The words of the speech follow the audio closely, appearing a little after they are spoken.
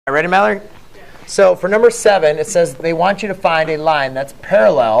All right, ready, Mallory? So for number 7, it says they want you to find a line that's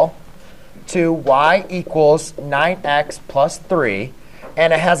parallel to y equals 9x plus 3,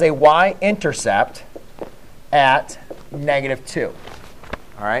 and it has a y-intercept at -2.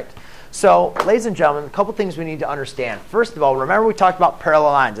 All right? So, ladies and gentlemen, a couple things we need to understand. First of all, remember we talked about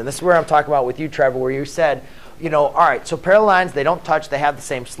parallel lines, and this is where I'm talking about with you, Trevor, where you said, all right, so parallel lines, they don't touch, they have the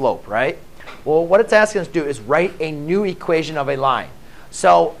same slope, right? Well, what it's asking us to do is write a new equation of a line.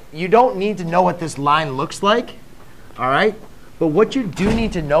 So you don't need to know what this line looks like, all right? But what you do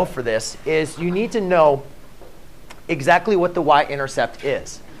need to know for this is you need to know exactly what the y-intercept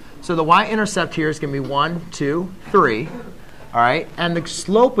is. So the y-intercept here is going to be 1, 2, 3. All right? And the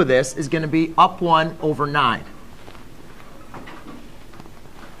slope of this is going to be up 1 over 9.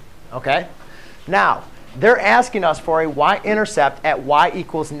 OK? Now, they're asking us for a y-intercept at y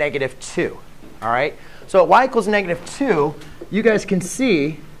equals -2. All right? So at y equals -2, you guys can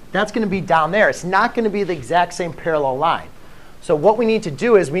see that's going to be down there. It's not going to be the exact same parallel line. So what we need to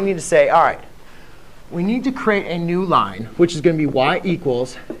do is we need to say, all right, we need to create a new line, which is going to be y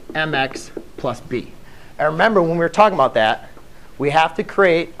equals mx plus b. And remember, when we were talking about that, we have to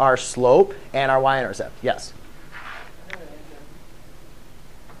create our slope and our y-intercept. Yes?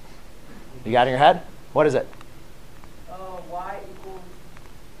 You got it in your head? What is it? Y equals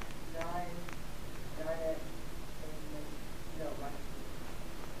 9x.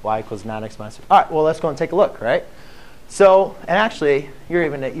 Y equals 9x minus 2. All right, well, let's go and take a look, right? So, and actually, you're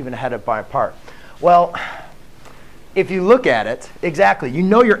even ahead of by part. Well, if you look at it, exactly, you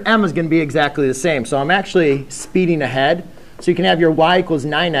know your m is going to be exactly the same. So I'm actually speeding ahead. So you can have your y equals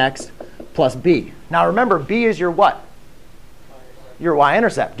 9x plus b. Now remember, b is your what? Your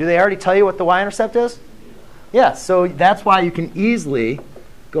y-intercept. Do they already tell you what the y-intercept is? Yeah, so that's why you can easily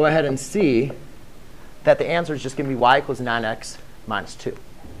go ahead and see that the answer is just going to be y equals 9x minus 2.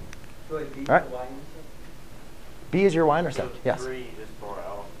 So is B All right? the y-intercept? B is your y-intercept, yes. 3 is for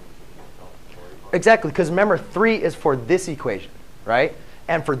L. Exactly, because remember, 3 is for this equation, right?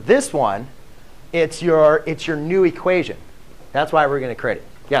 And for this one, it's your new equation. That's why we're going to create it.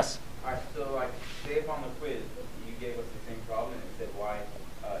 Yes? All right, so like, say if on the quiz you gave us the same problem and it said y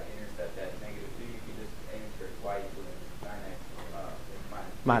intercept at -2, you could just answer y equals 9x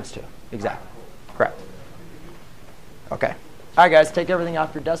Minus 2. Exactly. Correct. OK. All right, guys, take everything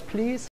off your desk, please.